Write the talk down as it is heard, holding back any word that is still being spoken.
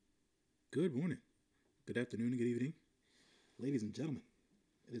Good morning, good afternoon, and good evening, ladies and gentlemen.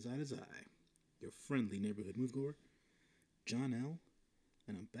 It is I, your friendly neighborhood moviegoer, John L.,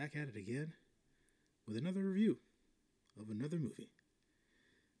 and I'm back at it again with another review of another movie.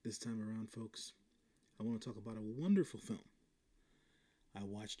 This time around, folks, I want to talk about a wonderful film I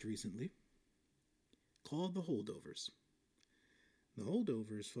watched recently called The Holdovers. The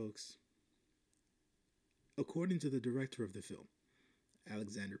Holdovers, folks, according to the director of the film,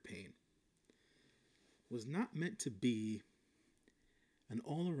 Alexander Payne, was not meant to be an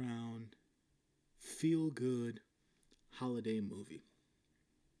all around feel good holiday movie.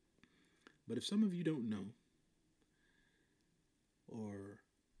 But if some of you don't know, or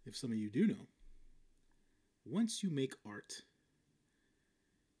if some of you do know, once you make art,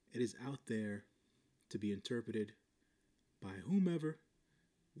 it is out there to be interpreted by whomever,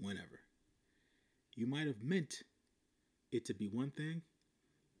 whenever. You might have meant it to be one thing,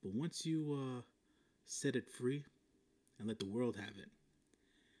 but once you set it free and let the world have it,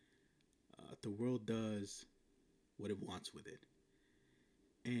 the world does what it wants with it.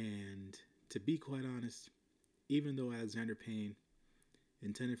 And to be quite honest, even though Alexander Payne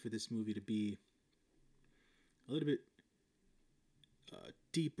intended for this movie to be a little bit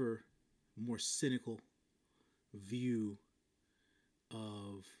deeper, more cynical view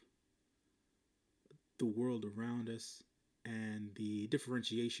of the world around us and the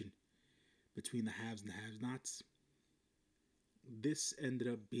differentiation between the haves and the have-nots, this ended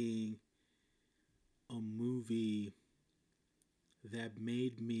up being a movie that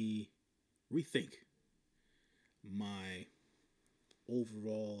made me rethink my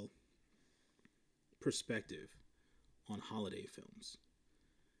overall perspective on holiday films.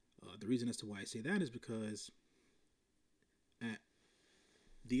 The reason as to why I say that is because at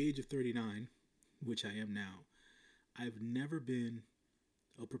the age of 39, which I am now, I've never been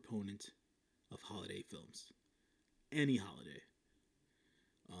a proponent of holiday films. Any holiday.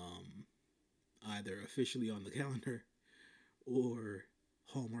 Either officially on the calendar or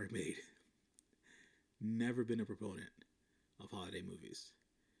Hallmark made. Never been a proponent of holiday movies.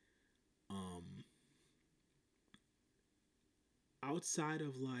 Outside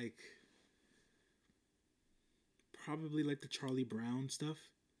of probably the Charlie Brown stuff,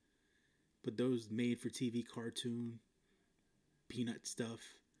 but those made for TV cartoon, peanut stuff,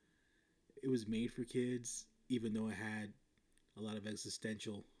 it was made for kids, even though it had a lot of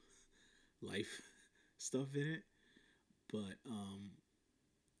existential life stuff in it. But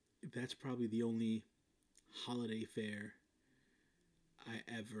that's probably the only holiday fare I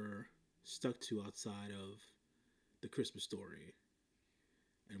ever stuck to outside of The Christmas Story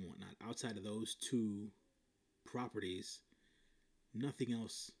and whatnot. Outside of those two properties, nothing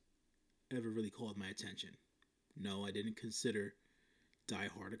else ever really called my attention. No, I didn't consider Die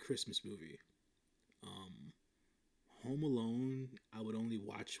Hard a Christmas movie. Home Alone, I would only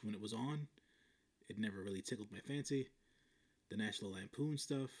watch when it was on. It never really tickled my fancy. The National Lampoon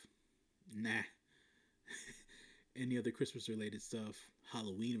stuff, nah. Any other Christmas related stuff,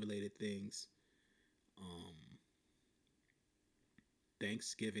 Halloween related things,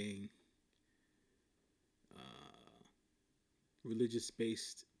 Thanksgiving, religious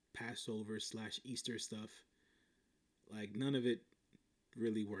based Passover / Easter stuff, none of it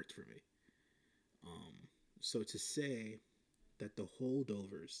really worked for me. So to say that The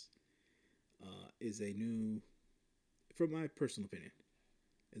Holdovers is a new, from my personal opinion,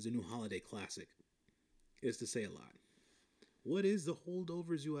 is a new holiday classic is to say a lot. What is The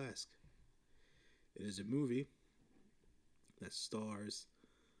Holdovers, you ask? It is a movie that stars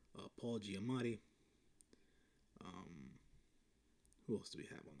Paul Giamatti. Who else do we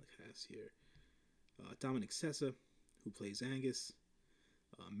have on the cast here? Dominic Sessa, who plays Angus.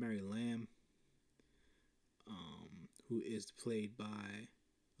 Mary Lamb, who is played by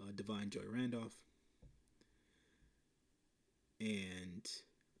Divine Joy Randolph. And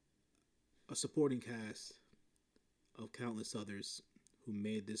a supporting cast of countless others who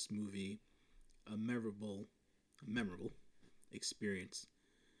made this movie a memorable experience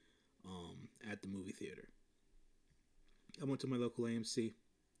at the movie theater. I went to my local AMC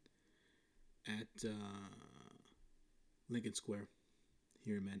at Lincoln Square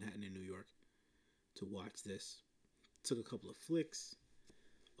here in Manhattan in New York to watch this. Took a couple of flicks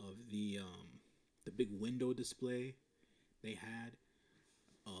of the big window display they had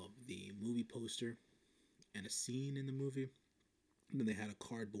of the movie poster and a scene in the movie. And then they had a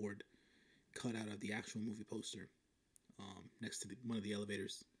cardboard cut out of the actual movie poster next to one of the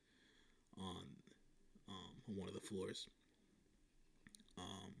elevators on one of the floors.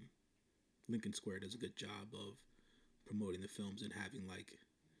 Lincoln Square does a good job of promoting the films and having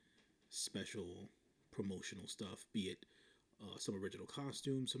special promotional stuff, be it some original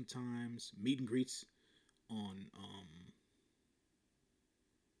costumes, sometimes meet and greets on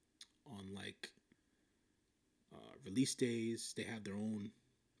like release days. They have their own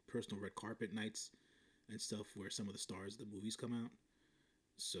personal red carpet nights and stuff where some of the stars of the movies come out.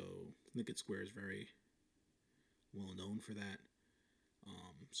 So Lincoln Square is very well known for that.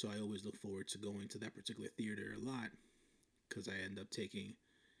 So I always look forward to going to that particular theater a lot because I end up taking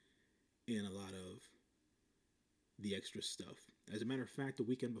in a lot of the extra stuff. As a matter of fact, the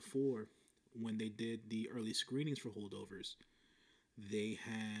weekend before, when they did the early screenings for Holdovers, they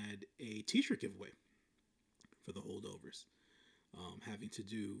had a t-shirt giveaway for the Holdovers, having to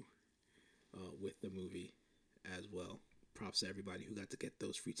do with the movie as well. Props to everybody who got to get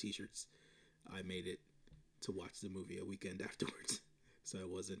those free t-shirts. I made it to watch the movie a weekend afterwards, so I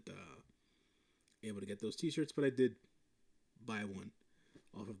wasn't able to get those t-shirts, but I did buy one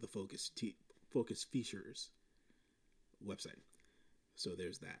off of the Focus Features website. So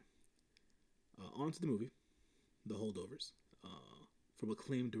there's that. On to the movie, The Holdovers, from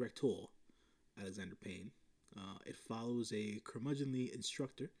acclaimed director Alexander Payne. It follows a curmudgeonly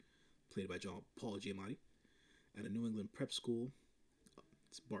instructor, played by Paul Giamatti, at a New England prep school.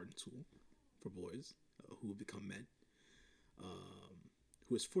 It's Barton School for boys who will become men.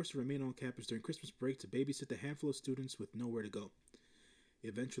 Who is forced to remain on campus during Christmas break to babysit a handful of students with nowhere to go.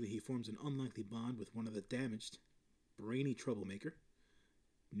 Eventually, he forms an unlikely bond with one of the damaged, brainy troublemaker,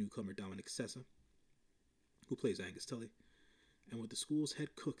 newcomer Dominic Sessa, who plays Angus Tully, and with the school's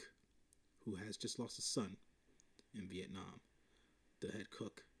head cook, who has just lost a son in Vietnam. The head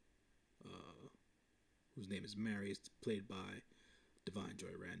cook, whose name is Mary, is played by divine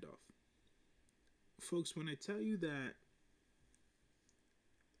Joy Randolph. Folks, when I tell you that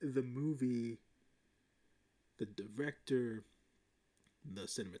the movie, the director, the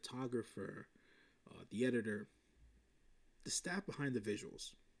cinematographer, the editor, the staff behind the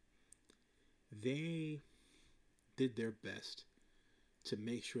visuals, they did their best to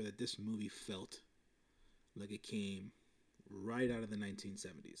make sure that this movie felt like it came right out of the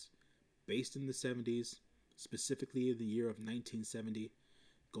 1970s. Based in the 70s, specifically the year of 1970,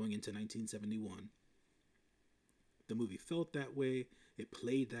 going into 1971. The movie felt that way, it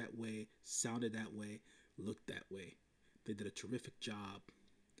played that way, sounded that way, looked that way. They did a terrific job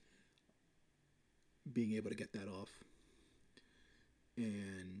being able to get that off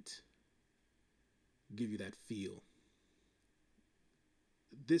and give you that feel.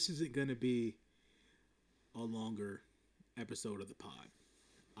 This isn't going to be a longer episode of the pod.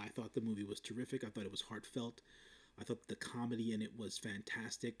 I thought the movie was terrific. I thought it was heartfelt. I thought the comedy in it was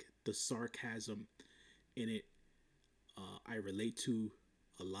fantastic. The sarcasm in it, I relate to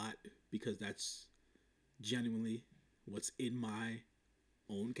a lot because that's genuinely what's in my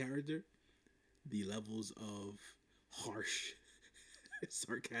own character. The levels of harsh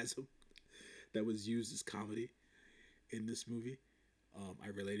sarcasm that was used as comedy in this movie, I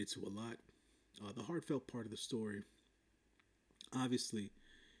related to a lot. The heartfelt part of the story obviously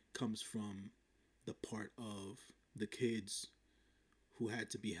comes from the part of the kids who had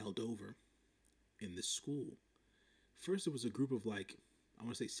to be held over in this school. First, it was a group of I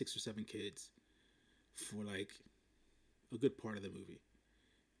want to say 6 or 7 kids for a good part of the movie.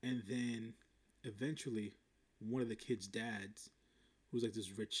 And then eventually one of the kids' dads, who's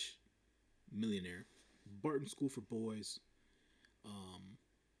this rich millionaire, Barton School for Boys,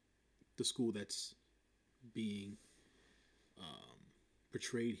 the school that's being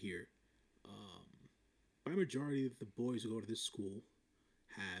portrayed here, by majority of the boys who go to this school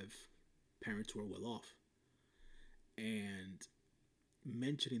have parents who are well off. And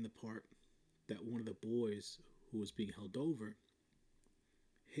mentioning the part that one of the boys who was being held over,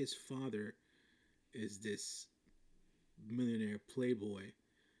 his father is this millionaire playboy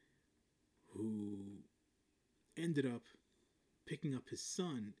who ended up picking up his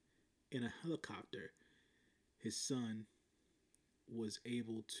son in a helicopter. His son was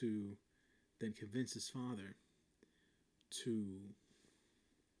able to then convince his father to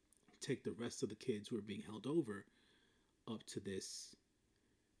take the rest of the kids who were being held over up to this,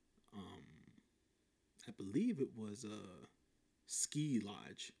 I believe it was a ski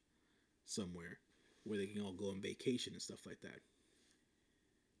lodge somewhere where they can all go on vacation and stuff like that.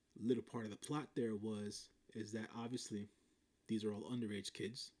 Little part of the plot there is that obviously these are all underage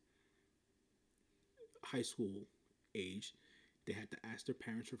kids, high school age. They had to ask their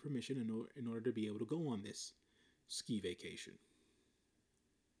parents for permission in order to be able to go on this ski vacation.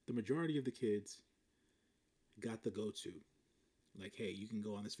 The majority of the kids got the go-to. Hey, you can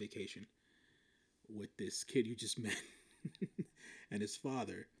go on this vacation with this kid you just met and his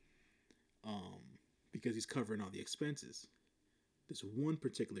father. um, because he's covering all the expenses. This one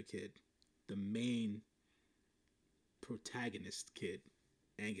particular kid, the main protagonist kid,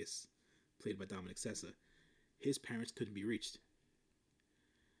 Angus, played by Dominic Sessa, his parents couldn't be reached.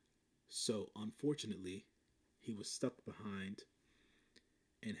 So, unfortunately, he was stuck behind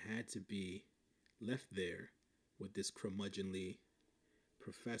and had to be left there with this curmudgeonly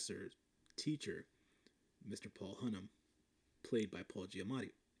professor, teacher, Mr. Paul Hunnam, played by Paul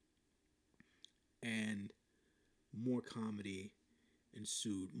Giamatti. And more comedy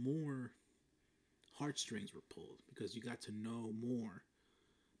ensued, more heartstrings were pulled because you got to know more,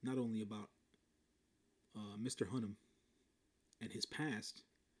 not only about Mr. Hunnam and his past,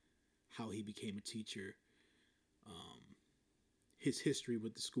 how he became a teacher, his history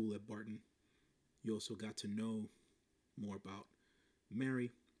with the school at Barton. You also got to know more about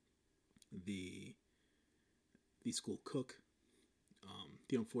Mary, the school cook,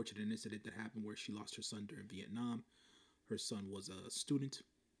 the unfortunate incident that happened where she lost her son during Vietnam. Her son was a student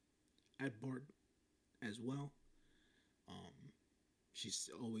at Barton as well. She's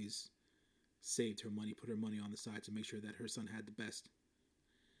always saved her money, put her money on the side to make sure that her son had the best.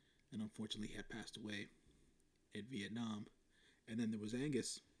 And unfortunately, he had passed away in Vietnam. And then there was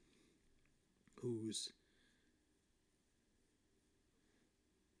Angus, whose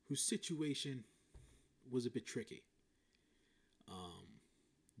situation was a bit tricky.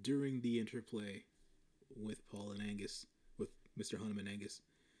 During the interplay with Paul and Angus, with Mr. Hunnam and Angus,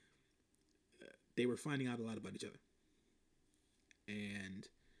 they were finding out a lot about each other. And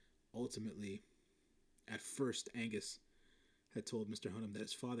ultimately, at first, Angus had told Mr. Hunnam that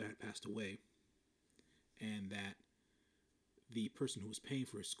his father had passed away and that the person who was paying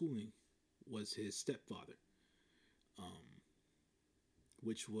for his schooling was his stepfather,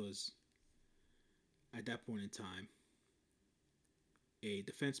 which was, at that point in time, a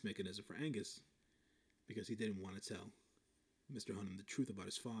defense mechanism for Angus because he didn't want to tell Mr. Hunnam the truth about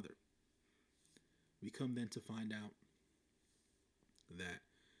his father. We come then to find out that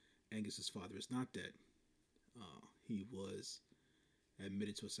Angus's father is not dead. He was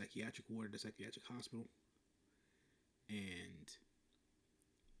admitted to a psychiatric ward at a psychiatric hospital, and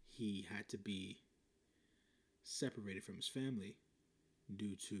he had to be separated from his family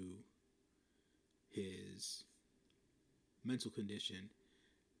due to his mental condition,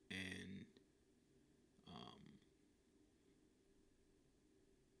 and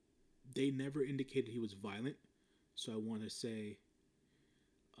they never indicated he was violent. So I want to say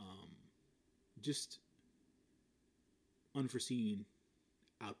just unforeseen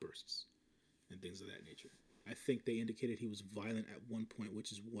outbursts and things of that nature. I think they indicated he was violent at one point,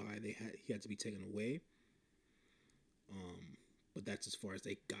 which is why he had to be taken away. But that's as far as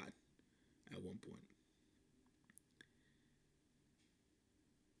they got at one point.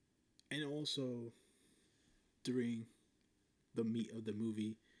 And also, during the meat of the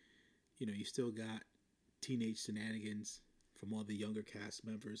movie, you still got teenage shenanigans from all the younger cast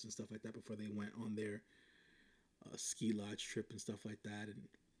members and stuff like that before they went on their ski lodge trip and stuff like that, and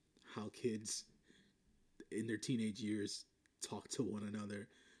how kids in their teenage years talk to one another,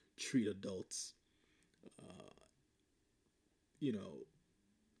 treat adults,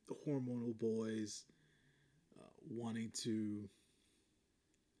 hormonal boys wanting to,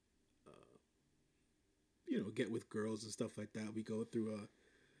 get with girls and stuff like that. We go through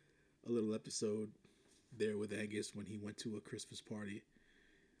a little episode there with Angus when he went to a Christmas party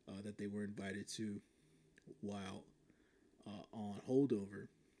that they were invited to while on holdover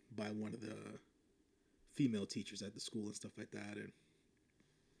by one of the female teachers at the school and stuff like that. And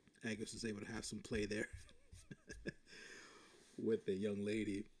Angus was able to have some play there with a young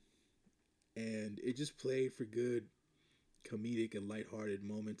lady. And it just played for good comedic and lighthearted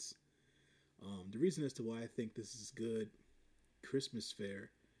moments. The reason as to why I think this is good Christmas fare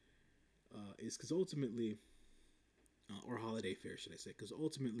is because ultimately, or holiday fare, should I say, because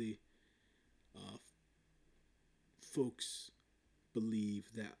ultimately, folks believe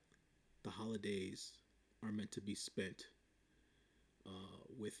that the holidays are meant to be spent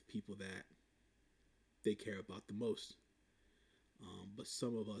with people that they care about the most. But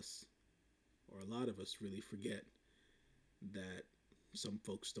some of us, or a lot of us, really forget that some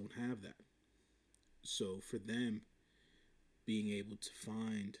folks don't have that. So for them, being able to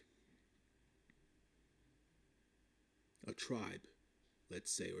find a tribe,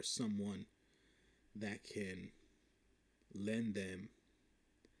 let's say, or someone that can lend them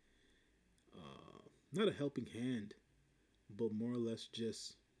not a helping hand, but more or less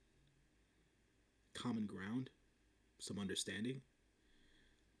just common ground, some understanding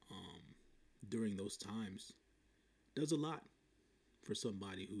during those times, does a lot for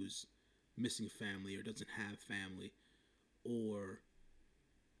somebody who's missing family or doesn't have family or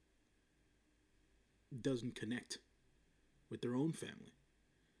doesn't connect with their own family,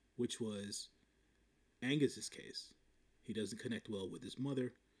 which was Angus's case. He doesn't connect well with his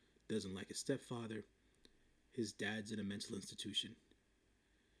mother, doesn't like his stepfather. His dad's in a mental institution.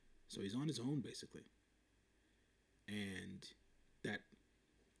 So he's on his own, basically. And that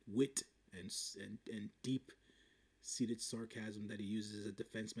wit and deep seated sarcasm that he uses as a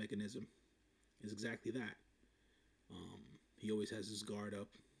defense mechanism is exactly that. He always has his guard up,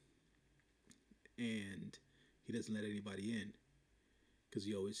 and he doesn't let anybody in because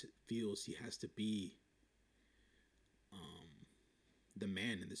he always feels he has to be the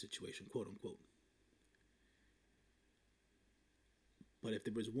man in the situation, quote unquote. But if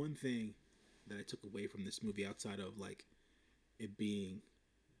there was one thing that I took away from this movie outside of like it being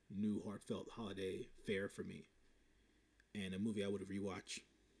new heartfelt holiday fare for me and a movie I would rewatch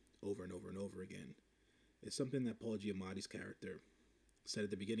over and over and over again, is something that Paul Giamatti's character said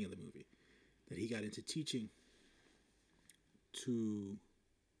at the beginning of the movie, that he got into teaching to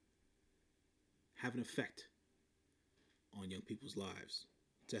have an effect on young people's lives,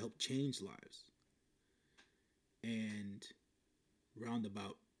 to help change lives. And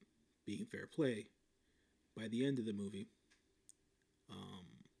roundabout being fair play, by the end of the movie,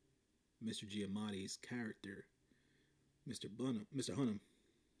 Mr. Giamatti's character, Mr. Hunnam,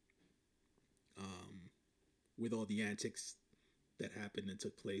 with all the antics that happened and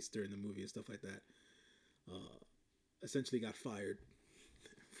took place during the movie and stuff like that, essentially got fired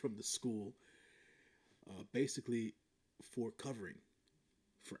from the school, basically for covering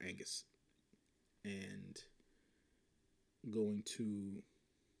for Angus and going to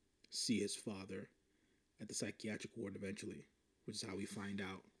see his father at the psychiatric ward eventually, which is how we find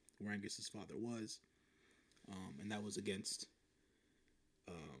out where Angus's father was. And that was against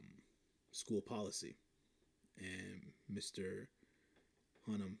school policy. And Mr.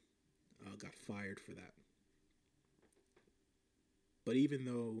 Hunnam got fired for that. But even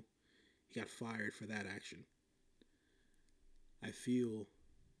though he got fired for that action, I feel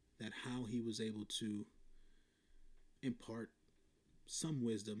that how he was able to impart some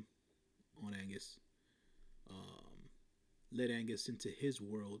wisdom on Angus, let Angus into his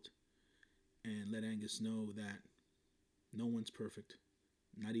world, and let Angus know that no one's perfect.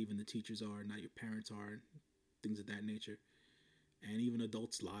 Not even the teachers are, not your parents are, things of that nature. And even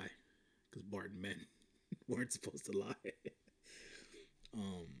adults lie, because Bart and men weren't supposed to lie.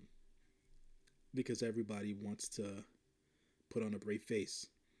 Because everybody wants to put on a brave face,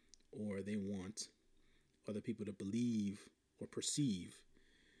 or they want other people to believe or perceive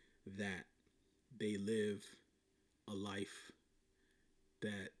that they live a life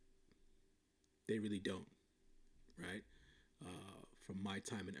that they really don't, right? From my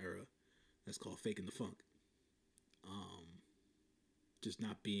time and era, that's called faking the funk. Just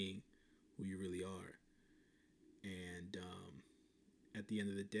not being who you really are. And at the end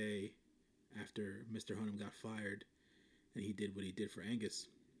of the day, after Mr. Hunnam got fired and he did what he did for Angus,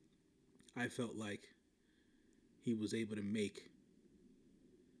 I felt like he was able to make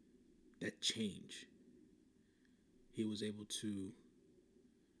that change. He was able to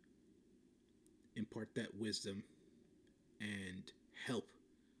impart that wisdom and help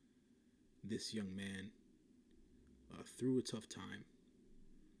this young man through a tough time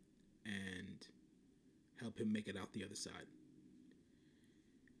and help him make it out the other side.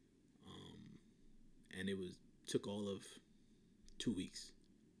 And it took all of 2 weeks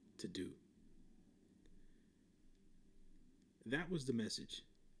to do. That was the message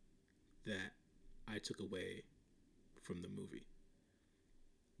that I took away from the movie.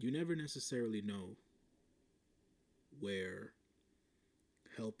 You never necessarily know where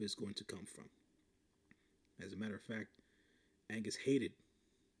help is going to come from. As a matter of fact, Angus hated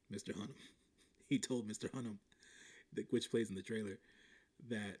Mr. Hunnam. He told Mr. Hunnam, which plays in the trailer,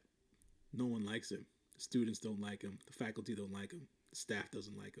 that no one likes him. The students don't like him. The faculty don't like him. The staff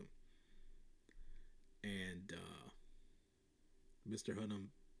doesn't like him. And Mr. Hunnam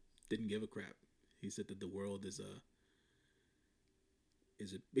didn't give a crap. He said that the world is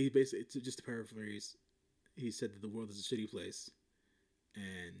he basically, just to paraphrase, he said that the world is a shitty place,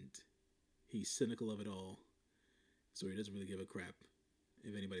 and he's cynical of it all, so he doesn't really give a crap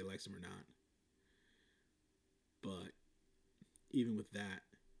if anybody likes him or not. But even with that,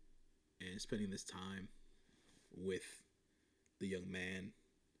 and spending this time with the young man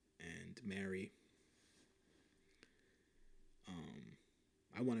and Mary,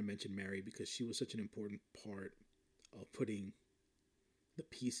 I want to mention Mary because she was such an important part of putting the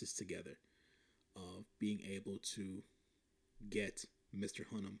pieces together, of being able to get Mr.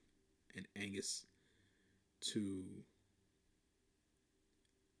 Hunnam and Angus to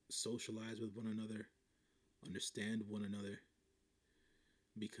socialize with one another, understand one another,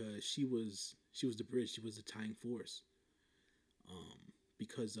 because she was the bridge, she was the tying force.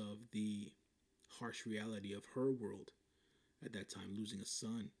 Because of the harsh reality of her world at that time, losing a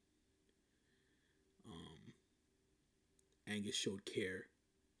son, um, Angus showed care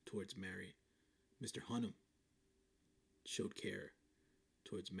towards Mary. Mr. Hunnam showed care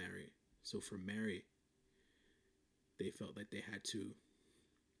towards Mary. So for Mary, they felt like they had to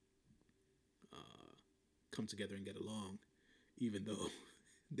come together and get along, even though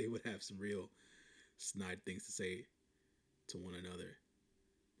they would have some real snide things to say to one another.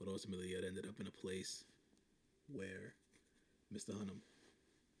 But ultimately, it ended up in a place where Mr. Hunnam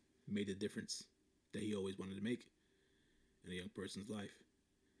made the difference that he always wanted to make in a young person's life.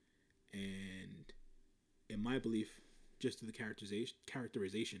 And in my belief, just to the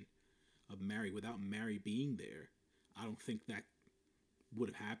characterization of Mary, without Mary being there, I don't think that would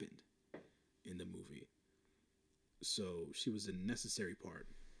have happened in the movie. So she was a necessary part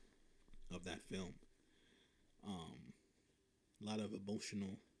of that film. A lot of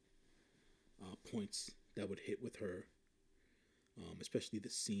emotional points that would hit with her, especially the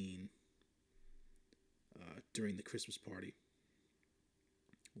scene during the Christmas party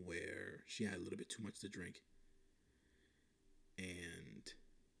where she had a little bit too much to drink and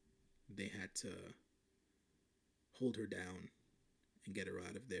they had to hold her down and get her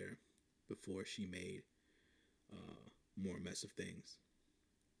out of there before she made more mess of things.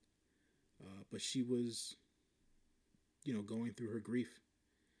 But she was, going through her grief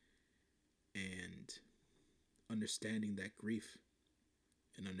and understanding that grief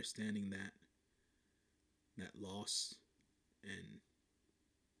and understanding that loss and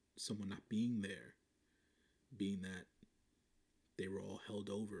someone not being there, being that they were all held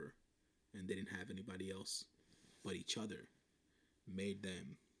over and they didn't have anybody else but each other, made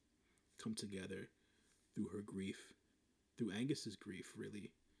them come together through her grief, through Angus's grief,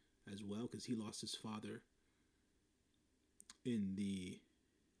 really, as well, because he lost his father in the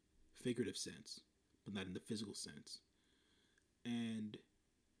figurative sense, but not in the physical sense. And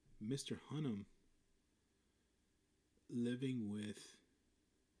Mr. Hunnam living with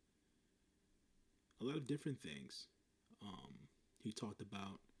a lot of different things. He talked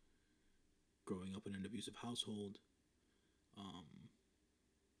about growing up in an abusive household.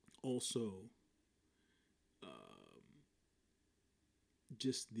 Also,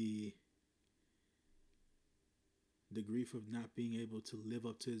 just the grief of not being able to live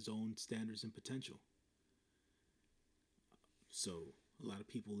up to his own standards and potential. So a lot of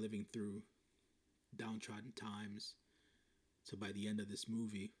people living through downtrodden times to, by the end of this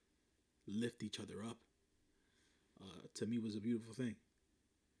movie, lift each other up, to me was a beautiful thing.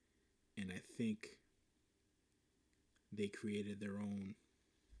 And I think they created their own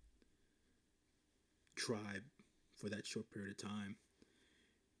tribe for that short period of time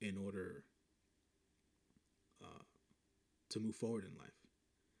in order to move forward in life.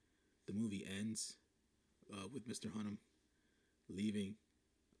 The movie ends with Mr. Hunnam leaving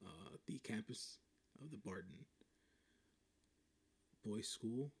the campus of the Barton Boys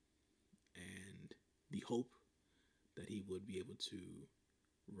School and the hope that he would be able to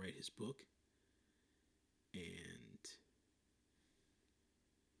write his book and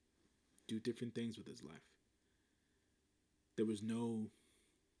do different things with his life. There was no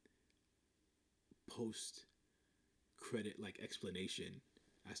post credit like explanation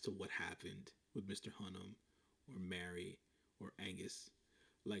as to what happened with Mr. Hunnam or Mary or Angus,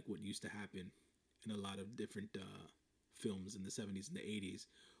 like what used to happen in a lot of different films in the 70s and the 80s,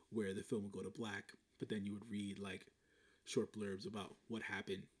 where the film would go to black, but then you would read like short blurbs about what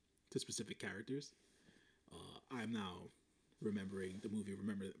happened to specific characters. I'm now remembering the movie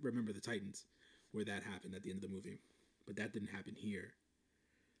Remember the Titans, where that happened at the end of the movie, but that didn't happen here.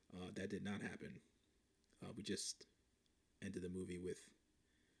 That did not happen. We just ended the movie with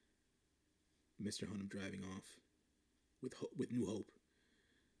Mr. Hunnam driving off with new hope,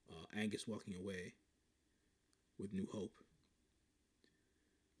 Angus walking away with new hope,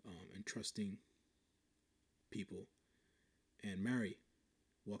 and trusting people, and Mary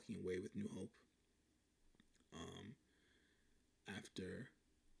walking away with new hope, after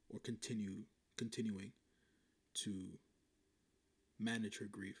or continuing to manage her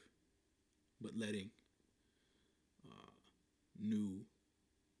grief, but letting new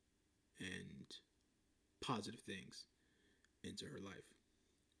and positive things into her life.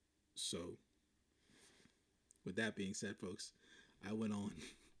 So, with that being said, folks, I went on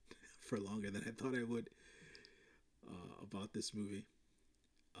for longer than I thought I would about this movie.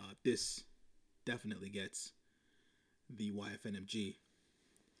 this definitely gets the YFNMG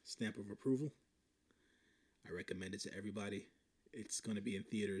stamp of approval. I recommend it to everybody. It's going to be in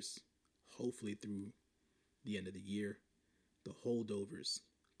theaters hopefully through the end of the year. The Holdovers.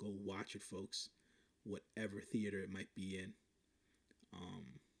 Go watch it, folks. Whatever theater it might be in.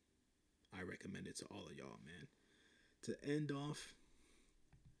 I recommend it to all of y'all, man. To end off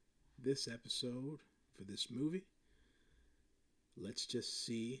this episode for this movie, let's just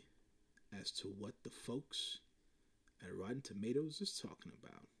see as to what the folks at Rotten Tomatoes is talking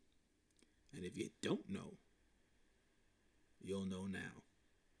about. And if you don't know, you'll know now.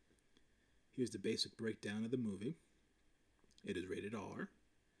 Here's the basic breakdown of the movie. It is rated R.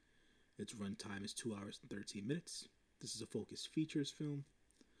 Its runtime is 2 hours and 13 minutes. This is a Focus Features film,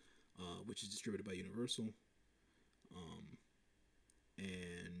 which is distributed by Universal.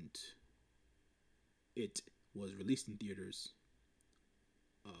 And it was released in theaters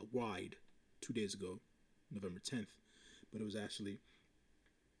wide 2 days ago, November 10th. But it was actually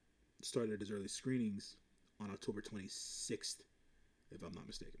started as early screenings on October 26th, if I'm not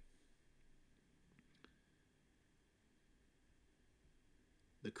mistaken.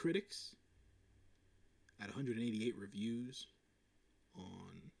 The critics, at 188 reviews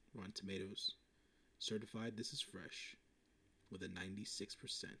on Rotten Tomatoes, certified this is fresh with a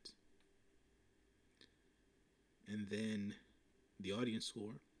 96%. And then the audience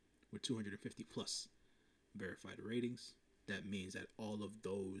score with 250 plus verified ratings. That means that all of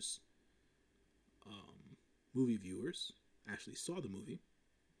those movie viewers actually saw the movie,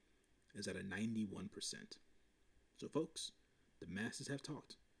 is at a 91%. So folks, the masses have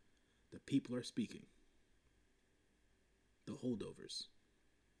talked. The people are speaking. The Holdovers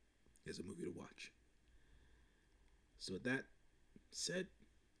is a movie to watch. So with that said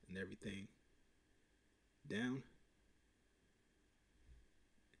and everything down,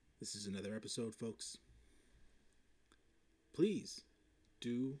 this is another episode, folks. Please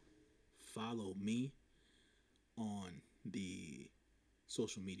do follow me on the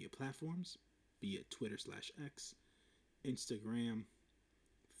social media platforms, be it Twitter/X, Instagram,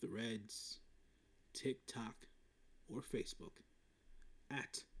 Threads, TikTok, or Facebook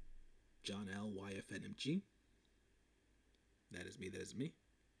at John L. YFNMG. That is me, that is me.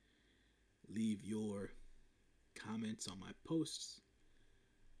 Leave your comments on my posts.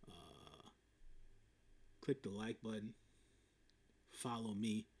 Click the like button. Follow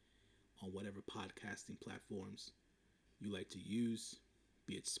me on whatever podcasting platforms you like to use,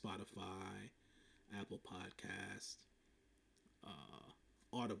 be it Spotify, Apple Podcast,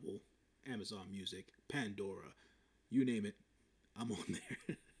 Audible, Amazon Music, Pandora, you name it, I'm on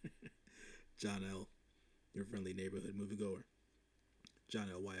there. John L., your friendly neighborhood moviegoer. John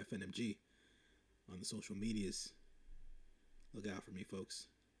L. YFNMG on the social medias. Look out for me, folks.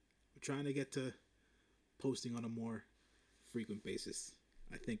 I'm trying to get to posting on a more frequent basis.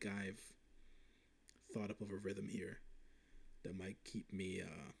 I think I've thought up of a rhythm here that might keep me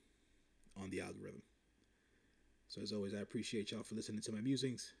on the algorithm. So as always, I appreciate y'all for listening to my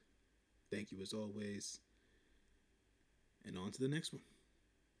musings. Thank you as always. And on to the next one.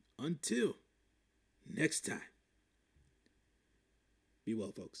 Until next time. Be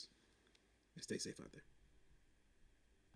well, folks. And stay safe out there.